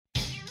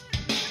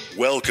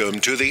Welcome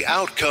to the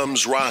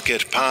Outcomes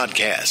Rocket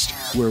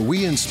podcast, where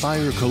we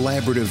inspire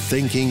collaborative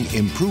thinking,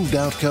 improved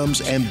outcomes,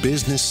 and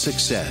business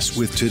success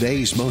with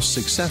today's most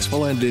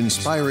successful and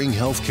inspiring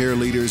healthcare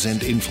leaders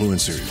and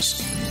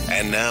influencers.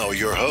 And now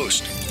your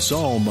host,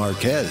 Saul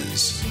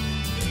Marquez.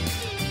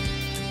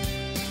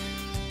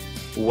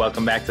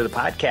 Welcome back to the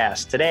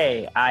podcast.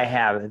 Today, I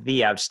have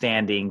the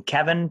outstanding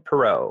Kevin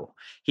Perreault.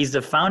 He's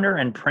the founder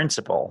and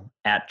principal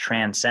at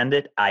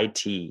Transcendent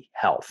IT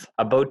Health,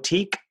 a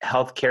boutique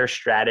healthcare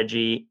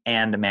strategy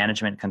and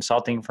management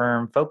consulting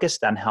firm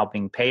focused on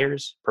helping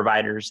payers,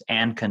 providers,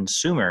 and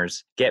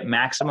consumers get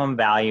maximum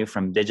value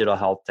from digital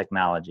health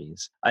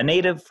technologies. A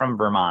native from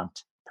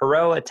Vermont,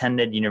 Perreault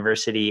attended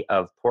University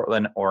of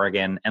Portland,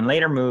 Oregon, and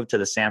later moved to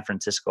the San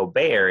Francisco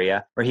Bay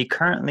Area, where he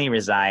currently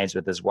resides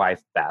with his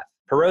wife, Beth.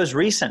 Perreault's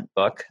recent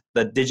book,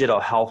 The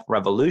Digital Health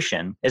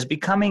Revolution, is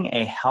becoming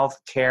a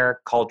healthcare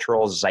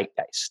cultural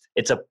zeitgeist.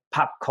 It's a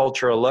pop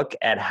cultural look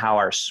at how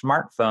our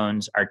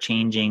smartphones are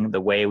changing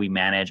the way we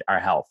manage our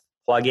health.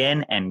 Plug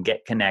in and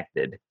get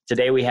connected.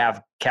 Today we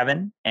have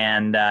Kevin,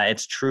 and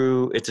it's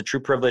a true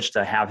privilege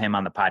to have him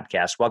on the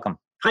podcast. Welcome.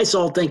 Hi,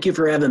 Saul. Thank you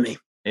for having me.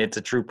 It's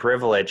a true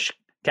privilege.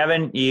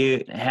 Kevin,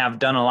 you have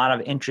done a lot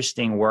of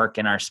interesting work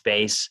in our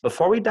space.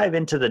 Before we dive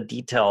into the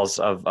details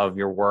of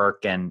your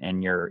work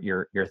and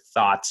your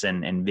thoughts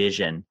and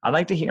vision, I'd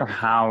like to hear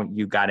how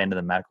you got into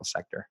the medical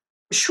sector.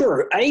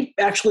 Sure. I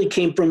actually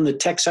came from the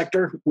tech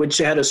sector, which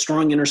had a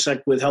strong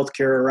intersect with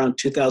healthcare around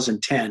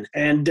 2010.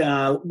 And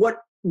what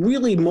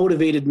really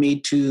motivated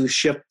me to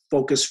shift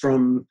focus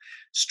from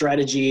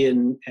strategy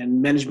and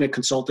management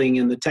consulting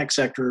in the tech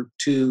sector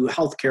to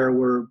healthcare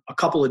were a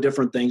couple of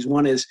different things.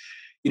 One is,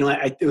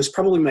 it was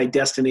probably my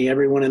destiny.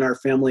 Everyone in our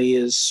family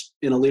is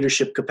in a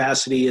leadership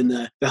capacity in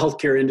the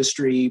healthcare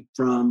industry,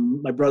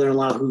 from my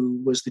brother-in-law, who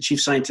was the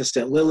chief scientist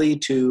at Lilly,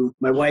 to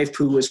my wife,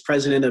 who was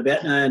president of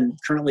Aetna and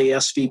currently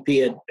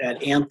SVP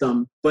at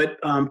Anthem. But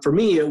for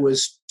me, it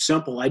was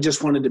simple. I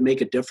just wanted to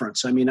make a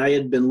difference. I mean, I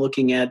had been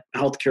looking at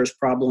healthcare's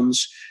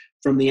problems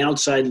from the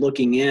outside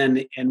looking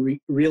in and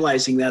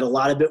realizing that a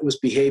lot of it was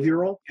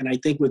behavioral. And I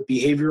think with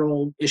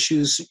behavioral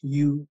issues,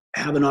 you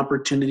have an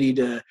opportunity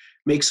to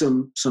make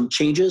some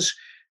changes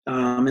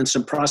and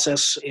some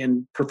process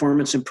and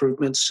performance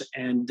improvements.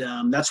 And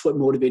that's what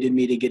motivated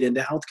me to get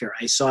into healthcare.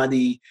 I saw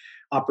the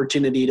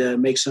opportunity to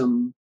make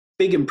some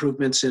big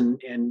improvements,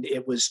 and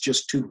it was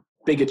just too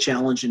big a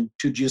challenge and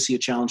too juicy a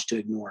challenge to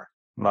ignore.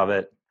 Love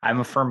it. I'm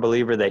a firm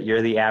believer that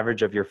you're the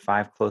average of your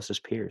 5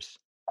 closest peers.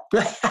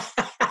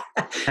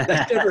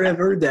 I never have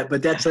heard that,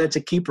 but that's a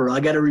keeper.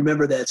 I got to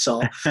remember that,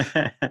 Saul.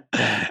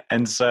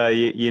 And so,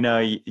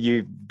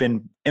 you've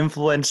been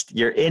influenced,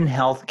 you're in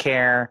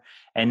healthcare,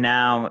 and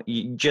now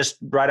you just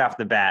right off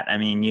the bat, I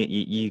mean,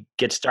 you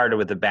get started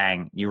with a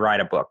bang, you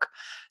write a book.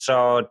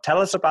 So tell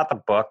us about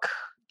the book,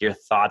 your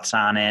thoughts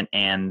on it,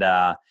 and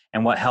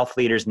what health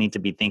leaders need to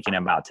be thinking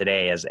about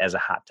today as a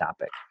hot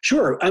topic.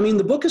 Sure. I mean,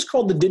 the book is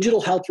called The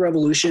Digital Health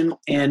Revolution,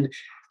 and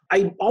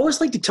I always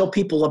like to tell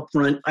people up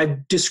front,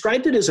 I've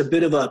described it as a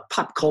bit of a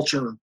pop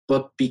culture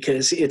book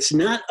because it's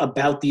not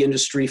about the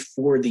industry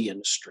for the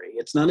industry.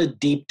 It's not a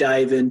deep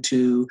dive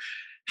into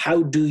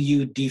how do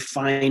you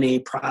define a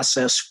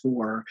process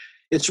for.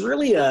 It's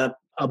really a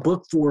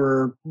book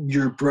for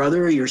your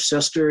brother, your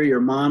sister,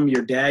 your mom,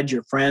 your dad,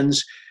 your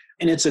friends.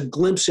 And it's a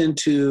glimpse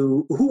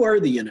into who are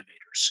the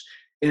innovators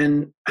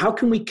and how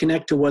can we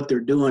connect to what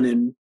they're doing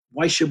and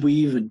why should we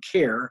even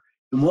care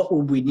and what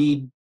will we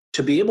need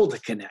to be able to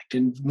connect.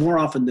 And more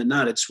often than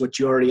not, it's what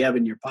you already have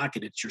in your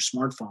pocket. It's your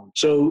smartphone.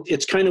 So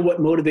it's kind of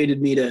what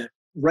motivated me to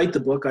write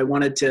the book. I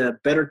wanted to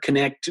better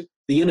connect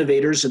the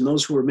innovators and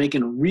those who are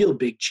making a real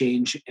big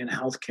change in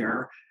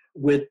healthcare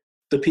with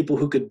the people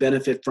who could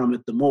benefit from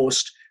it the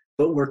most,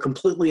 but were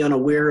completely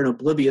unaware and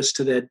oblivious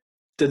to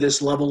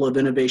this level of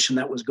innovation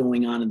that was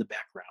going on in the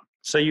background.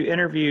 So you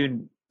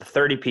interviewed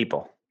 30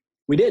 people.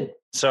 We did.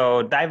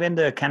 So dive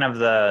into kind of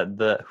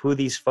the who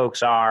these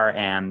folks are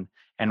and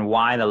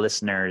why the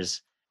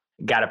listeners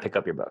got to pick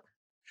up your book.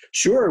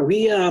 Sure.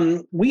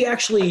 We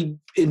actually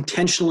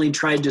intentionally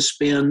tried to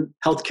span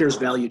healthcare's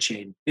value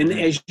chain. And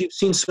as you've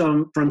seen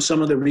from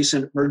some of the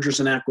recent mergers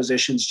and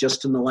acquisitions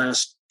just in the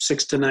last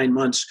 6 to 9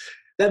 months,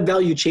 that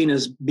value chain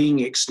is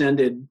being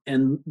extended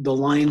and the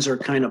lines are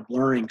kind of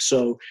blurring.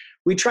 So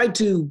we tried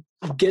to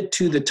get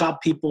to the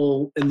top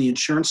people in the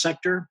insurance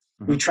sector.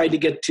 Mm-hmm. We tried to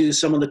get to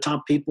some of the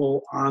top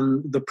people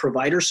on the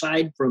provider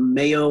side, from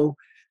Mayo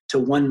to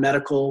One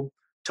Medical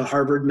to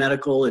Harvard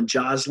Medical and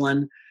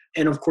Joslin.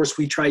 And of course,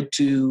 we tried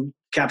to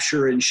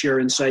capture and share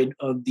insight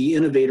of the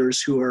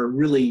innovators who are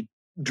really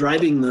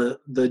driving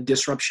the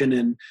disruption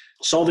and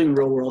solving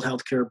real world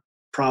healthcare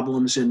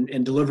problems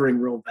and delivering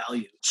real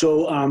value.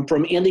 So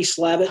from Andy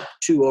Slavitt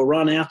to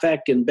Ron Afek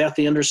and Beth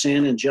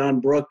Anderson and John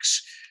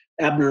Brooks,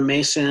 Abner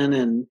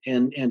Mason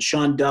and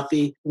Sean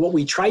Duffy, what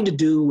we tried to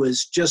do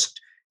was just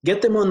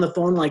get them on the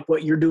phone like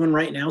what you're doing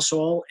right now,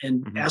 Saul,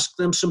 and ask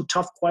them some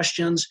tough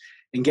questions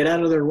and get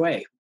out of their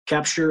way.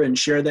 capture and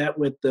share that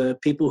with the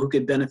people who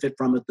could benefit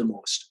from it the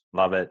most.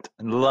 Love it.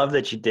 Love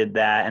that you did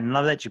that, and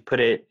love that you put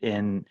it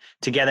in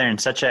together in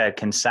such a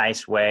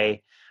concise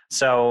way.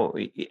 So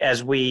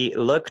as we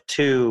look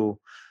to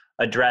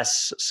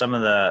address some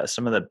of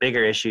the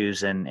bigger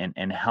issues in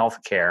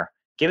healthcare,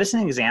 give us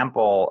an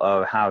example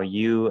of how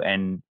you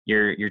and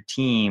your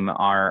team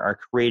are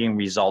creating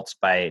results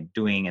by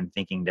doing and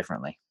thinking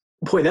differently.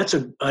 Boy, that's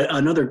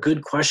another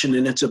good question,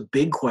 and it's a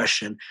big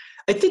question.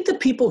 I think the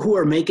people who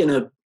are making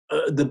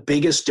the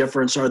biggest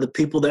difference are the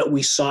people that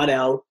we sought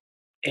out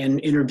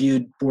and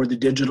interviewed for the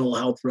digital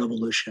health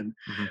revolution.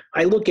 Mm-hmm.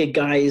 I look at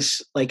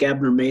guys like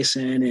Abner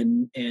Mason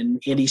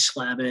and Andy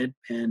Slavitt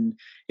and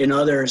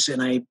others,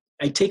 and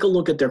I take a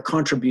look at their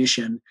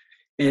contribution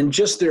and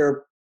just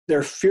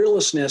their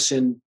fearlessness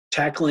in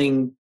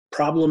tackling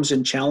problems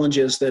and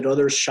challenges that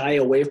others shy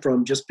away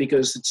from just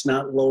because it's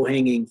not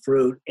low-hanging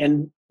fruit.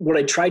 And what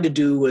I tried to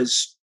do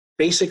was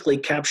basically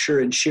capture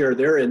and share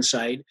their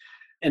insight,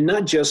 and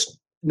not just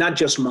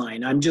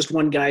mine. I'm just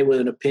one guy with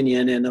an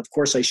opinion. And of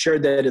course, I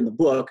shared that in the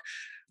book.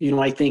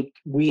 I think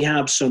we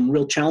have some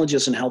real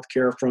challenges in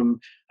healthcare, from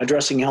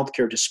addressing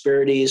healthcare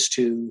disparities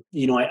to,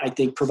 I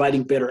think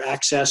providing better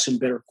access and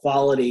better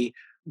quality.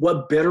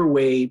 What better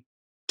way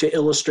to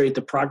illustrate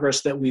the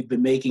progress that we've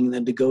been making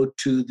than to go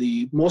to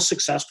the most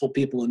successful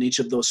people in each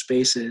of those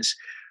spaces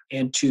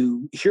and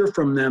to hear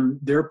from them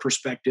their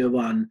perspective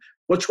on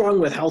what's wrong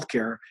with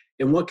healthcare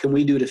and what can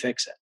we do to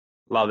fix it.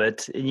 Love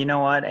it. You know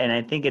what? And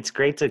I think it's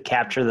great to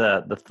capture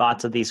the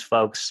thoughts of these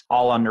folks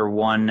all under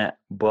one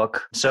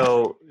book.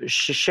 So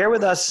share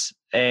with us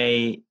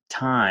a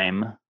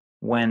time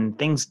when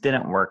things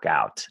didn't work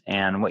out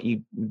and what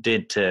you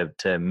did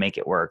to make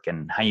it work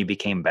and how you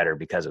became better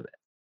because of it.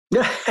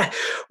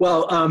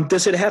 Well,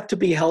 does it have to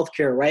be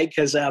healthcare, right?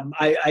 Because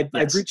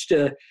I've reached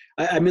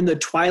I'm in the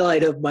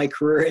twilight of my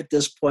career at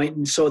this point,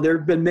 and so there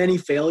have been many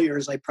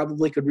failures. I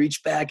probably could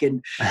reach back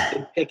and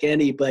pick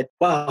any, but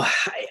wow,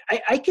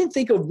 I can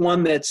think of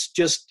one that's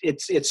just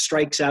it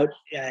strikes out.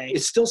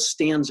 It still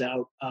stands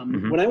out.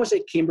 When I was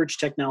at Cambridge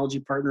Technology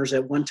Partners,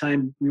 at one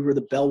time we were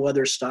the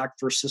bellwether stock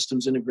for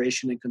systems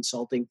integration and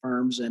consulting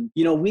firms, and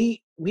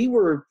we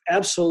were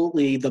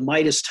absolutely the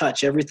Midas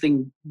touch.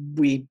 Everything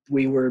we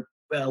were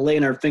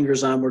laying our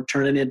fingers on, we're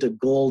turning into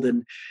gold,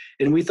 and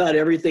we thought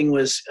everything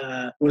was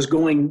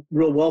going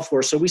real well for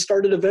us. So we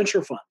started a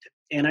venture fund,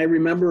 and I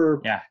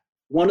remember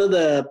one of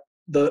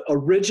the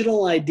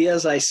original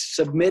ideas I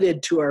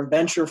submitted to our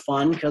venture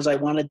fund, because I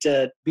wanted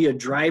to be a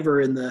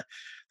driver in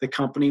the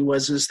company,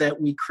 is that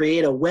we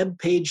create a web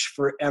page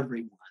for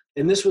everyone.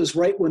 And this was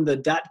right when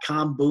the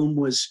 .com boom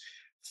was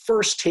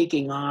first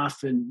taking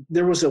off, and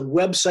there was a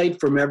website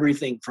from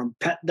everything from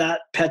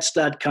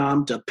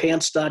pets.com to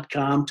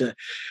pants.com to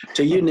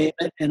you name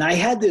it. And I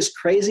had this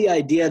crazy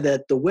idea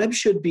that the web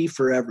should be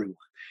for everyone.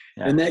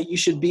 Yeah. And that you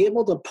should be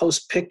able to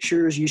post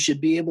pictures, you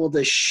should be able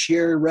to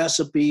share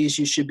recipes,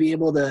 you should be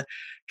able to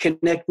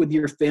connect with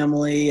your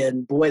family.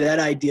 And boy, that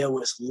idea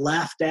was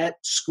laughed at,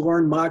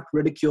 scorned, mocked,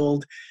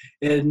 ridiculed,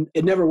 and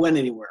it never went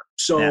anywhere.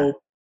 So,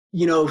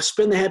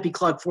 spin the happy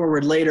clock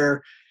forward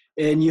later,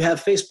 and you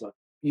have Facebook.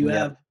 You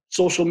have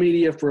social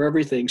media for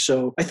everything.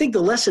 So I think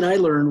the lesson I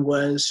learned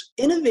was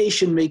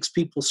innovation makes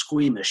people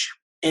squeamish.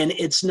 And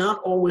it's not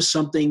always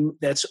something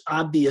that's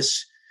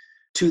obvious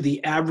to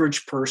the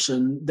average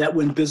person, that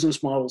when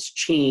business models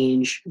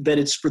change, that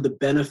it's for the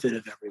benefit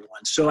of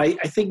everyone. So I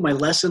think my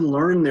lesson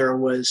learned there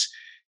was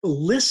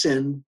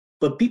listen,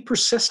 but be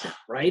persistent,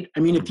 right? I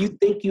mean, if you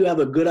think you have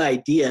a good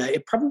idea,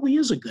 it probably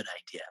is a good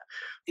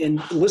idea.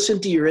 And listen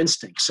to your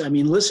instincts. I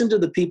mean, listen to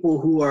the people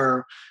who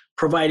are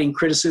providing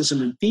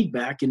criticism and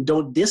feedback, and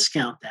don't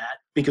discount that,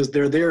 because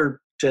they're there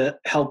to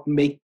help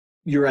make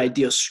your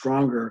idea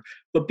stronger.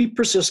 But be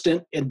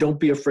persistent and don't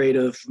be afraid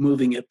of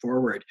moving it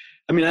forward.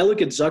 I mean, I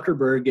look at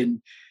Zuckerberg,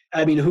 and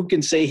I mean, who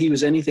can say he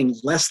was anything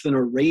less than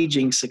a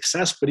raging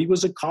success? But he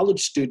was a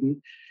college student,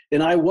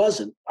 and I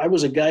wasn't. I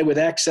was a guy with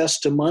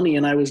access to money,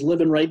 and I was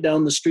living right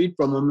down the street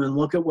from him, and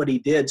look at what he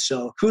did.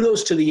 So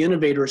kudos to the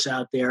innovators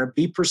out there.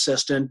 Be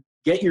persistent,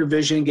 get your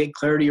vision, get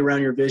clarity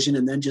around your vision,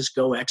 and then just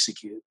go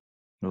execute.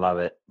 Love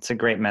it. It's a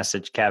great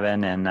message,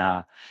 Kevin,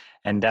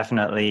 and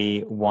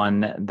definitely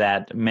one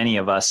that many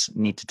of us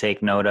need to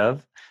take note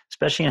of,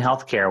 especially in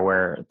healthcare,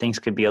 where things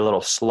could be a little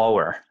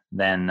slower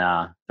than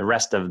the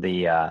rest of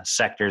the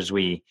sectors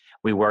we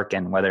work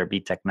in, whether it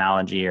be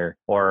technology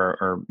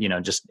or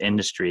just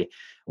industry.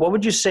 What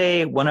would you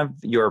say one of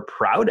your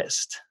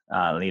proudest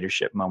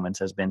leadership moments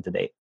has been to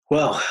date?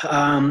 Well,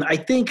 I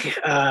think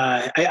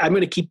I'm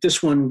going to keep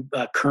this one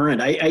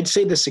current. I'd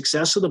say the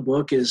success of the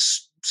book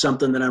is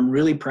something that I'm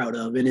really proud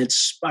of. And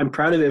I'm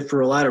proud of it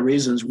for a lot of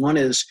reasons. One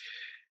is,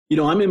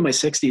 I'm in my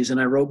 60s and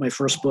I wrote my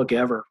first book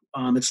ever.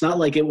 It's not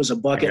like it was a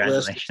bucket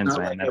list. It's not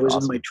like I was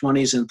in my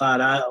 20s and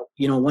thought,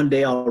 one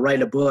day I'll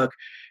write a book.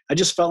 I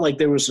just felt like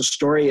there was a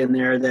story in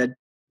there that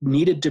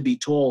needed to be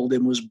told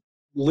and was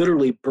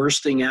literally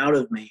bursting out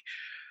of me.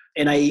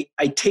 And I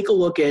take a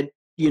look at,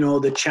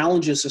 the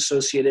challenges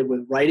associated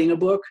with writing a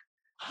book,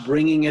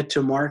 bringing it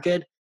to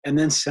market, and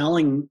then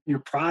selling your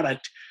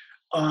product.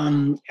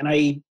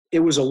 It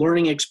was a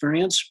learning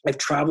experience. I've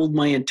traveled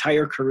my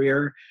entire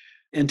career,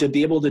 and to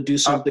be able to do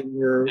something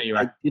where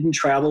I didn't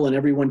travel and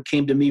everyone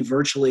came to me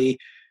virtually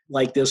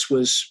like this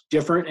was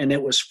different and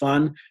it was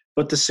fun.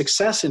 But the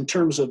success in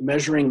terms of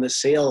measuring the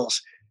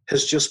sales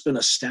has just been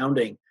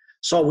astounding.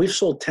 So we've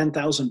sold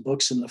 10,000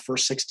 books in the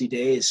first 60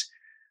 days.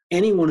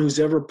 Anyone who's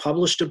ever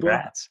published a book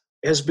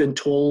has been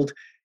told,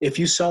 if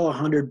you sell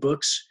 100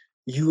 books,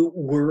 you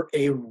were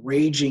a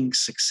raging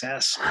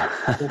success.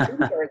 So here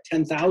we are at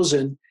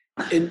 10,000,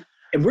 and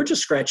we're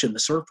just scratching the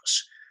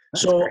surface.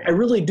 That's great. I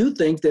really do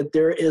think that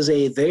there is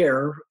a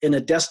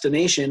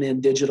destination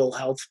in digital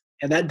health,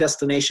 and that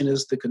destination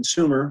is the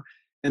consumer.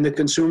 And the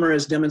consumer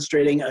is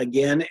demonstrating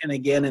again and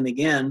again and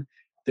again,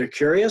 they're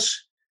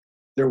curious,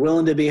 they're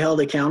willing to be held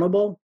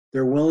accountable,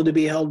 they're willing to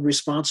be held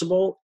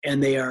responsible,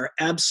 and they are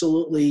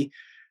absolutely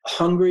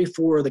hungry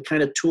for the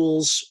kind of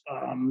tools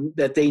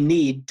that they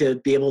need to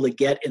be able to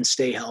get and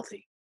stay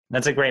healthy.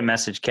 That's a great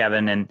message,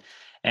 Kevin.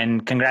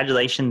 And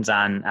congratulations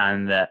on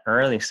the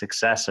early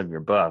success of your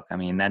book. I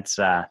mean, that's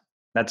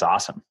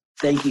awesome.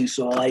 Thank you,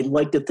 Saul. I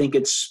like to think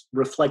it's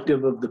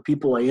reflective of the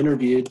people I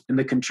interviewed and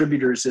the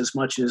contributors as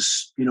much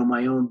as,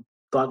 my own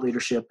thought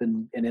leadership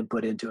and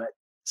input into it.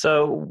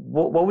 So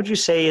what would you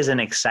say is an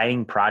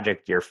exciting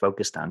project you're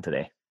focused on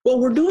today? Well,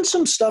 we're doing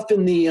some stuff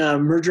in the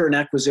merger and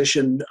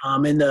acquisition.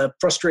 And the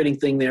frustrating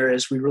thing there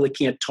is we really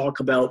can't talk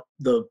about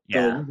the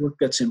work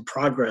that's in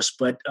progress.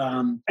 But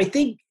I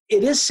think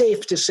it is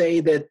safe to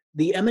say that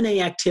the M&A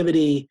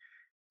activity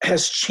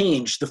has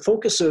changed. The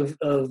focus of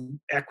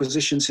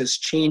acquisitions has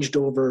changed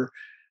over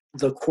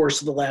the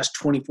course of the last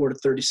 24 to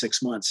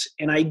 36 months.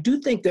 And I do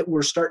think that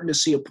we're starting to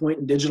see a point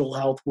in digital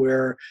health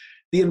where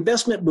the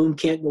investment boom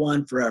can't go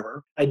on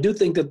forever. I do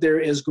think that there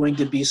is going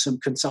to be some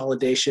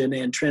consolidation,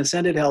 and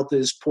Transcendent Health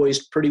is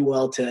poised pretty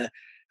well to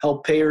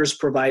help payers,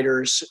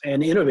 providers,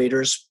 and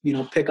innovators,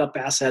 pick up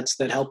assets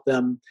that help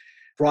them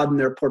broaden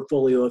their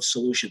portfolio of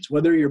solutions.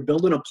 Whether you're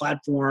building a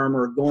platform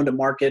or going to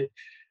market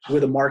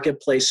with a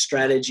marketplace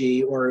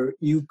strategy, or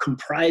you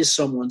comprise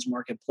someone's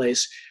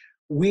marketplace,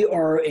 we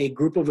are a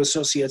group of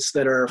associates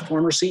that are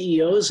former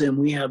CEOs, and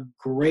we have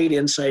great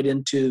insight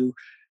into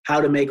how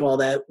to make all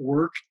that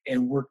work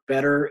and work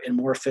better and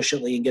more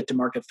efficiently and get to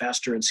market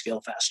faster and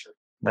scale faster.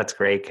 That's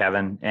great,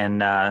 Kevin.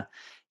 And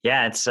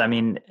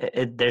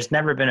there's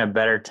never been a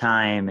better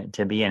time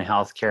to be in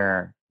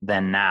healthcare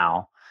than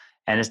now.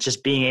 And it's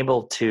just being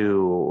able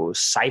to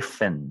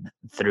siphon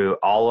through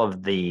all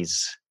of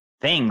these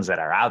things that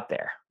are out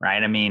there,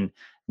 right? I mean,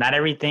 not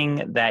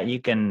everything that you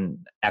can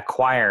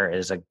acquire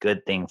is a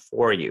good thing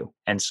for you.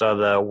 And so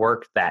the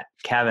work that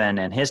Kevin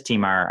and his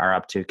team are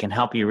up to can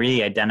help you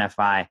really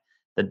identify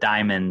the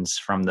diamonds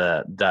from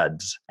the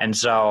duds. And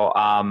so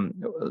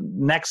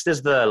next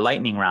is the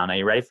lightning round. Are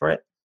you ready for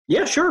it?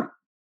 Yeah, sure.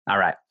 All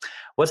right.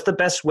 What's the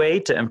best way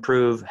to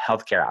improve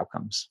healthcare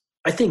outcomes?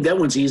 I think that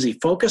one's easy.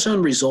 Focus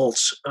on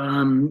results.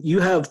 You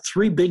have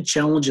three big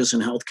challenges in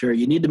healthcare.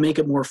 You need to make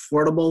it more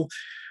affordable.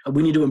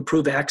 We need to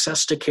improve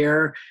access to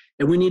care,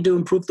 and we need to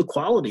improve the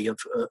quality of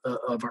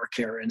our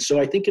care. And so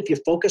I think if you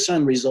focus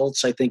on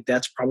results, I think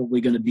that's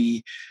probably going to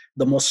be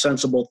the most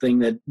sensible thing,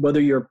 that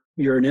whether you're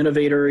an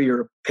innovator,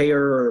 you're a payer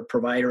or a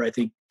provider, I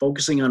think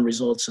focusing on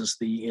results is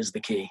the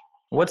key.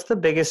 What's the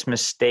biggest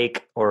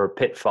mistake or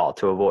pitfall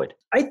to avoid?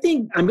 I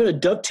think I'm going to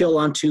dovetail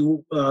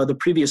onto the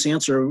previous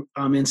answer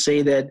and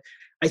say that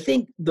I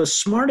think the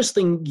smartest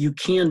thing you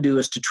can do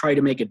is to try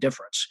to make a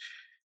difference.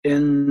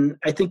 And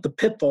I think the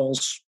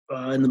pitfalls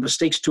and the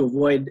mistakes to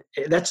avoid,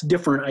 that's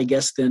different, I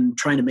guess, than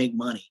trying to make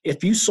money.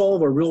 If you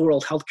solve a real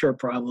world healthcare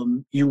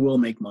problem, you will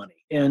make money,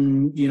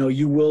 and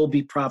you will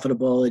be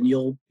profitable, and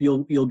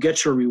you'll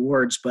get your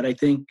rewards. But I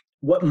think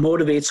what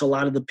motivates a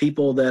lot of the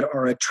people that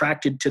are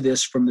attracted to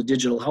this from the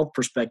digital health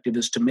perspective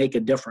is to make a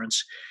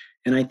difference.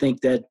 And I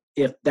think that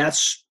if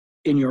that's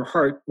in your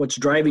heart, what's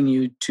driving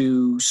you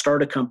to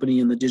start a company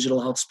in the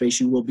digital health space,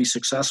 you will be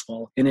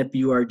successful. And if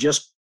you are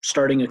just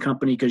starting a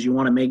company because you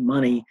want to make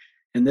money,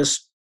 and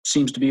this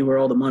seems to be where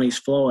all the money's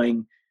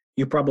flowing,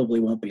 you probably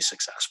won't be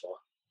successful.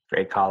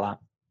 Great call out.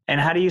 And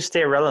how do you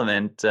stay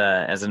relevant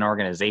as an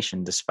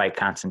organization despite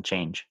constant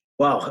change?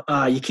 Well,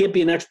 you can't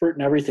be an expert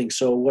in everything.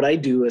 So what I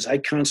do is I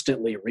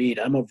constantly read.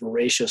 I'm a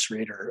voracious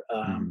reader.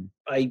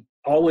 I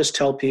always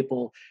tell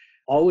people,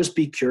 always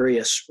be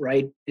curious,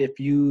 right? If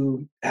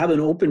you have an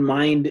open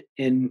mind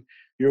and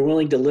you're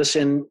willing to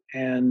listen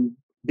and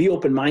be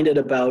open-minded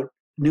about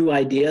new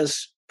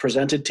ideas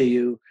presented to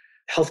you,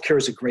 healthcare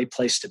is a great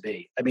place to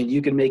be. I mean,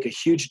 you can make a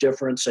huge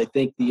difference. I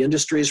think the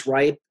industry is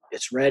ripe,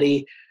 it's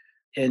ready,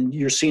 and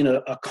you're seeing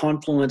a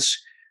confluence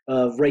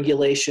of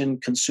regulation,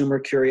 consumer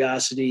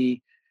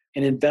curiosity,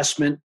 and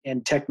investment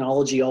and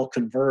technology all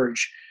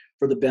converge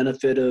for the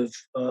benefit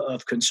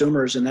of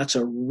consumers. And that's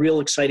a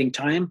real exciting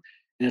time,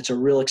 and it's a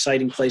real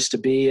exciting place to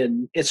be.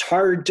 And it's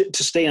hard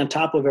to stay on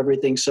top of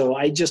everything. So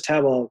I just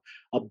have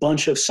a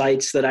bunch of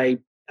sites that I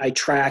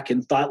track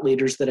and thought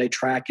leaders that I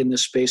track in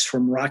this space,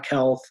 from Rock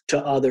Health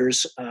to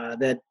others,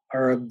 that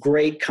are a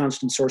great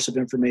constant source of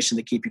information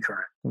to keep you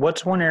current.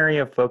 What's one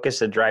area of focus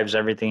that drives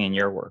everything in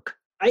your work?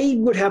 I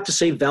would have to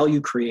say value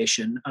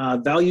creation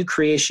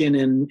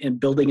and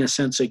building a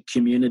sense of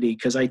community,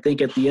 because I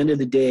think at the end of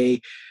the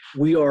day,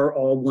 we are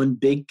all one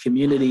big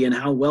community, and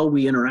how well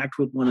we interact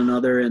with one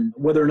another and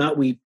whether or not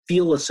we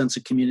feel a sense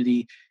of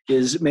community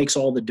makes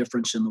all the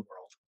difference in the world.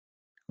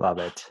 Love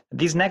it.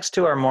 These next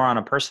two are more on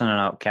a personal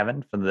note,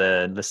 Kevin, for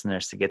the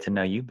listeners to get to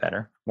know you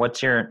better.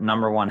 What's your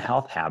number one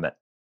health habit?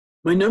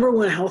 My number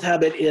one health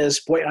habit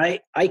is,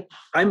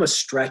 I'm a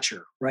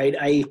stretcher, right?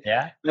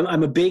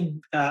 I'm a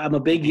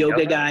big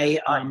yoga guy.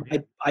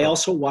 I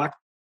also walk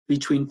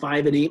between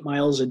 5 and 8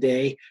 miles a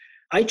day.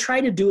 I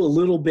try to do a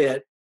little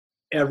bit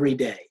every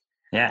day.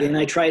 Yeah. And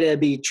I try to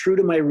be true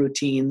to my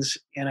routines,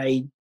 and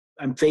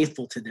I'm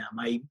faithful to them.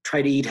 I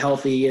try to eat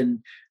healthy, and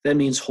that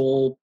means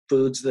whole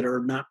foods that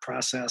are not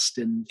processed.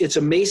 And it's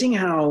amazing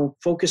how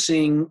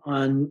focusing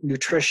on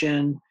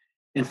nutrition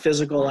and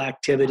physical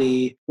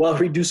activity while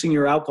reducing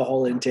your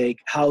alcohol intake,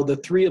 how the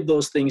three of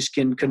those things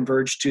can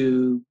converge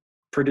to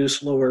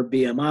produce lower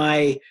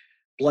BMI,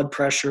 blood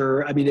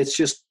pressure. I mean, it's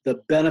just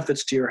the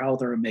benefits to your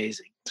health are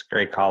amazing. It's a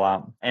great call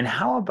out. And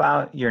how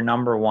about your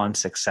number one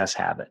success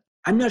habit?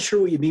 I'm not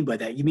sure what you mean by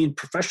that. You mean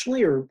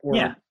professionally or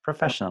Yeah,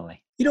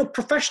 professionally.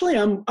 Professionally,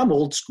 I'm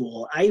old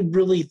school. I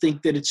really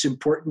think that it's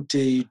important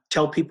to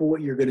tell people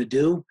what you're going to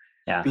do.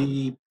 Yeah.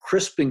 Be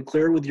crisp and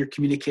clear with your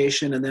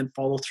communication, and then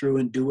follow through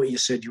and do what you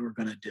said you were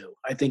going to do.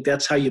 I think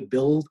that's how you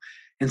build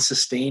and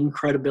sustain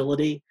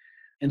credibility.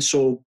 And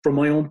so from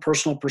my own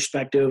personal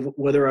perspective,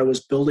 whether I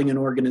was building an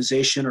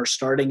organization or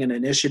starting an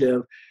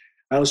initiative,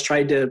 I was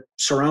trying to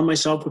surround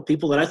myself with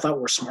people that I thought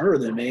were smarter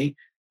than me,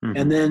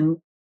 and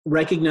then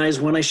recognize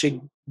when I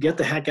should get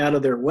the heck out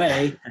of their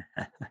way,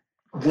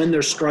 when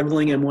they're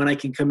struggling, and when I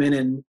can come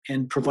in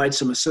and provide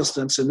some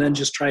assistance, and then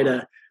just try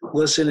to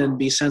listen and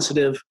be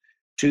sensitive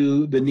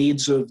to the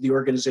needs of the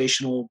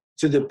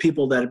to the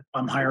people that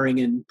I'm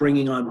hiring and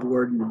bringing on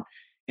board,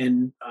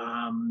 and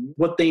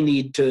what they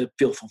need to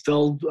feel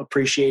fulfilled,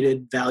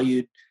 appreciated,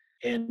 valued,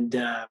 and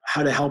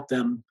how to help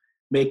them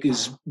make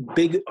as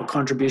big a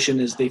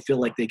contribution as they feel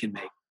like they can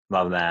make.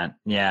 Love that.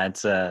 Yeah,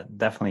 it's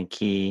definitely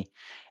key.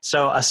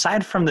 So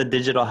aside from the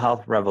Digital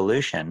Health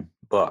Revolution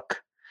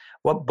book,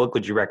 what book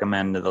would you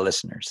recommend to the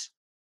listeners?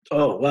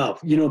 Oh, wow.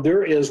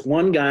 There is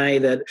one guy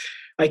that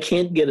I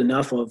can't get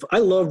enough of. I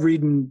love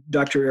reading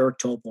Dr. Eric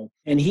Topol,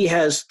 and he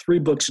has 3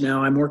 books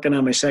now. I'm working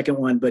on my second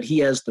one, but he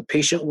has The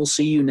Patient Will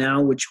See You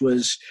Now, which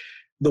was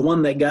the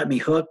one that got me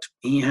hooked.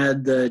 He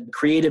had The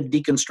Creative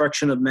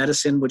Deconstruction of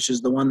Medicine, which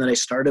is the one that I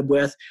started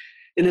with.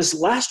 And his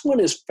last one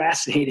is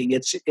fascinating.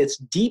 It's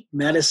Deep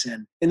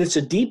Medicine, and it's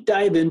a deep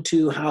dive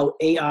into how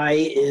AI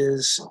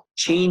is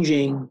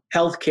changing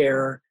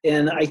healthcare,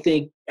 and I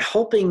think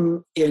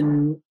helping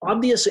in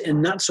obvious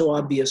and not so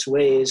obvious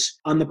ways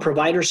on the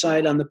provider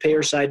side, on the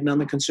payer side, and on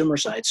the consumer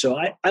side. So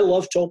I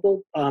love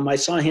Topol. I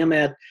saw him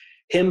at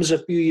HIMSS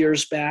a few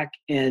years back,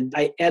 and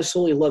I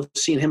absolutely love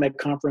seeing him at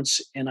conference,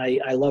 and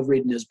I love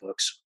reading his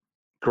books.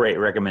 Great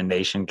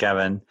recommendation,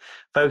 Kevin.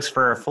 Folks,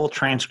 for a full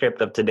transcript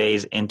of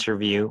today's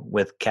interview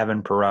with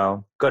Kevin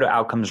Perreault, go to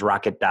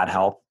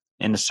outcomesrocket.health.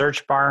 In the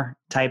search bar,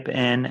 type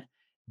in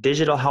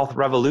Digital Health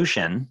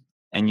Revolution,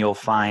 and you'll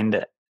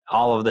find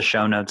all of the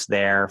show notes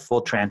there,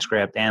 full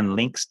transcript, and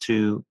links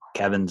to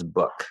Kevin's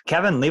book.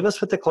 Kevin, leave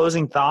us with the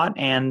closing thought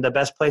and the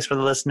best place for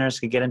the listeners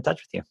to get in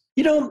touch with you.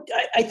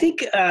 I think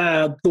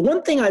the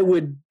one thing I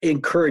would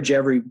encourage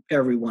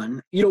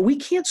everyone, we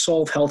can't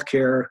solve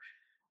healthcare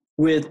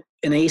with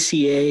an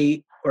ACA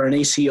or an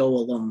ACO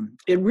alone.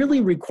 It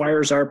really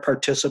requires our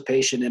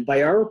participation. And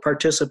by our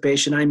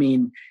participation, I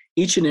mean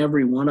each and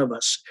every one of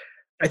us.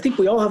 I think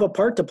we all have a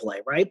part to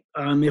play, right?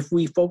 If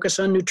we focus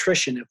on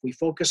nutrition, if we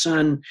focus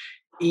on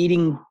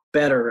eating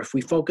better, if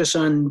we focus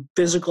on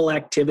physical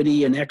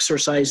activity and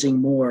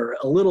exercising more,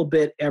 a little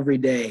bit every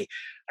day,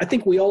 I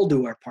think we all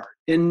do our part.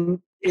 And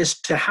as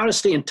to how to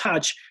stay in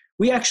touch,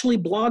 we actually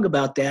blog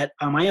about that.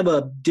 I have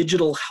a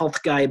digital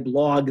health guy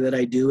blog that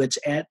I do. It's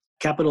at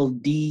capital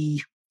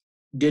D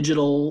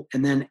digital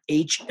and then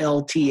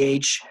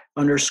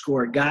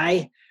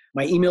HLTH_guy.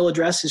 My email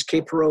address is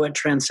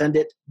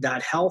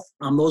kperreault@transcendit.health.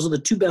 Those are the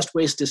 2 best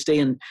ways to stay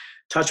in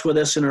touch with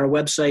us. And our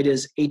website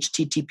is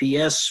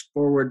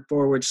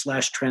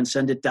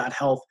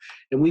https://transcendit.health.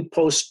 And we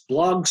post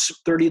blogs.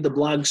 30 of the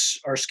blogs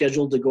are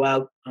scheduled to go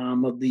out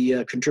of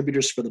the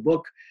contributors for the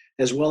book,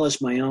 as well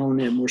as my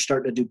own. And we're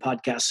starting to do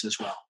podcasts as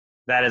well.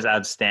 That is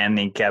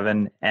outstanding,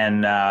 Kevin.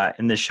 And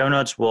in the show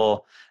notes,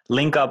 we'll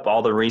link up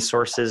all the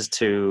resources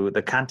to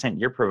the content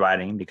you're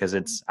providing, because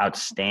it's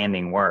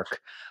outstanding work,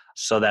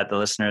 so that the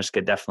listeners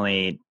could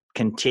definitely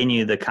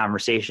continue the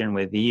conversation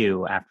with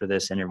you after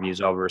this interview is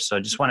over. So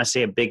I just want to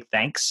say a big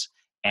thanks,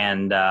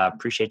 and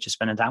appreciate you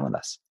spending time with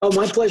us. Oh,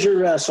 my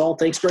pleasure, Saul.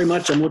 Thanks very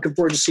much. I'm looking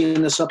forward to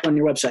seeing this up on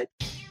your website.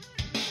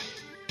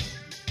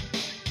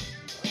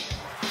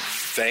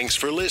 Thanks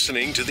for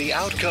listening to the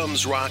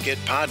Outcomes Rocket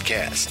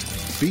podcast.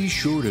 Be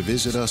sure to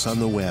visit us on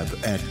the web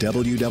at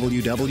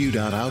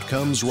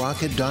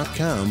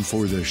www.outcomesrocket.com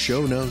for the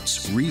show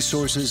notes,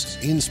 resources,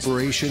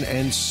 inspiration,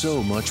 and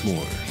so much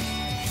more.